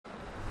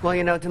Well,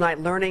 you know,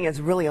 tonight learning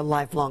is really a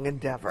lifelong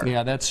endeavor.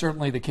 Yeah, that's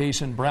certainly the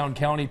case in Brown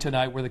County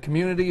tonight, where the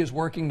community is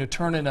working to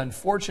turn an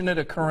unfortunate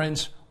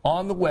occurrence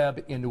on the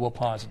web into a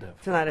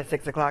positive. Tonight at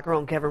 6 o'clock, our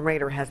own Kevin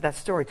Rader has that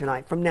story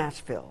tonight from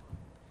Nashville.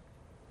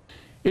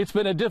 It's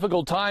been a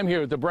difficult time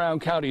here at the Brown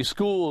County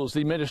Schools, the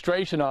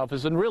administration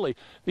office, and really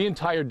the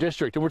entire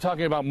district. And we're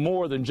talking about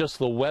more than just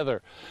the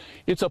weather.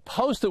 It's a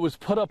post that was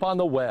put up on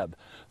the web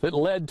that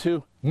led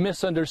to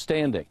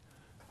misunderstanding.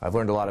 I've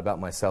learned a lot about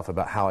myself,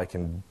 about how I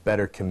can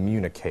better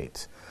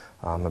communicate,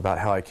 about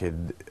how I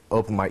could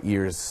open my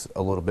ears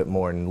a little bit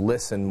more and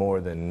listen more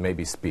than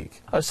maybe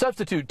speak. A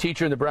substitute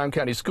teacher in the Brown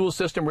County school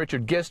system,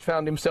 Richard Gist,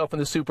 found himself in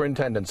the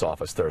superintendent's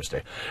office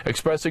Thursday,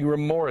 expressing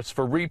remorse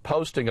for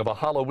reposting of a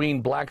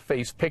Halloween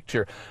blackface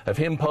picture of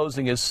him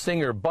posing as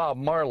singer Bob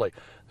Marley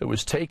that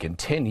was taken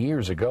 10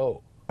 years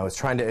ago. I was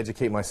trying to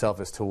educate myself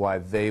as to why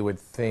they would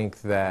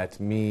think that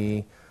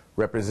me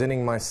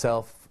representing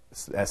myself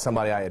as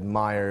somebody I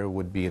admire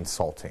would be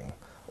insulting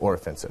or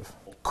offensive.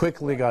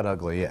 Quickly got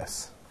ugly,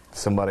 yes.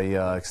 Somebody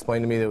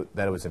explained to me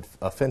that it was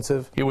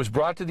offensive. It was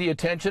brought to the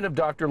attention of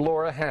Dr.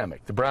 Laura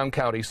Hammock, the Brown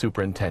County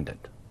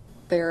superintendent.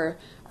 There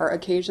are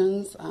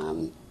occasions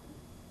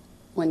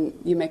when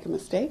you make a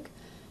mistake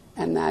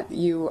and that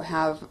you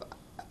have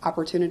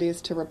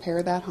opportunities to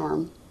repair that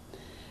harm.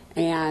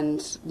 And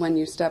when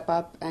you step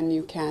up and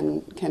you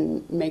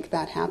can make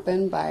that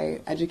happen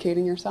by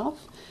educating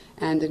yourself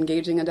and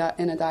engaging in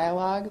a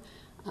dialogue,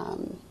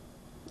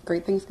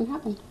 great things can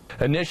happen.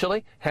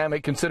 Initially,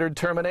 Hammock considered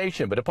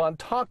termination, but upon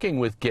talking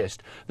with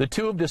Gist, the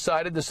two have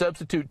decided the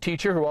substitute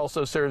teacher, who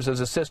also serves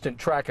as assistant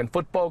track and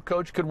football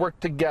coach, could work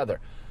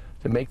together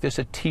to make this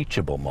a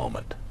teachable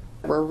moment.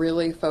 We're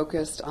really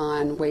focused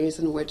on ways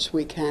in which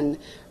we can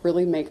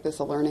really make this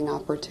a learning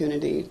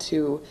opportunity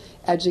to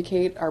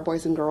educate our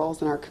boys and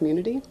girls in our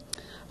community.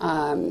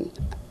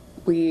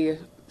 We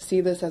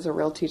see this as a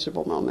real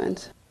teachable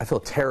moment. I feel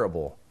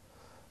terrible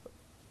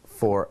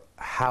for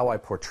how I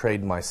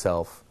portrayed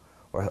myself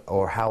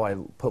or how I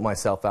put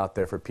myself out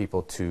there for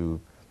people to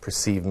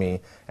perceive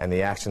me, and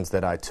the actions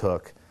that I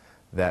took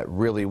that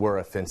really were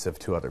offensive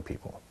to other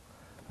people.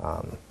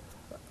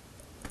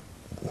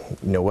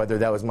 You know, whether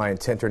that was my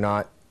intent or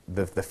not,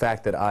 the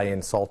fact that I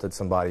insulted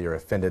somebody or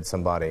offended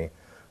somebody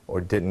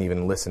or didn't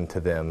even listen to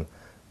them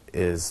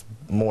is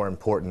more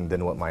important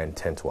than what my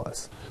intent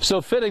was.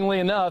 So fittingly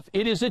enough,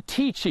 it is a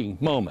teaching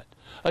moment,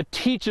 a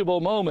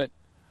teachable moment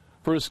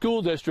for a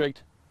school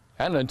district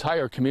and an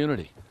entire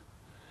community.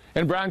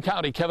 In Brown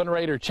County, Kevin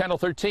Rader, Channel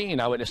 13,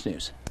 Eyewitness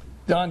News.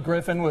 Don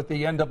Griffin with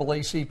the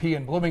NAACP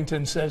in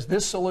Bloomington says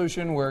this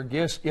solution, where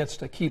Gist gets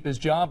to keep his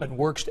job and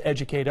works to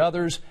educate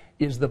others,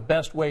 is the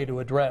best way to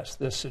address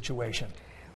this situation.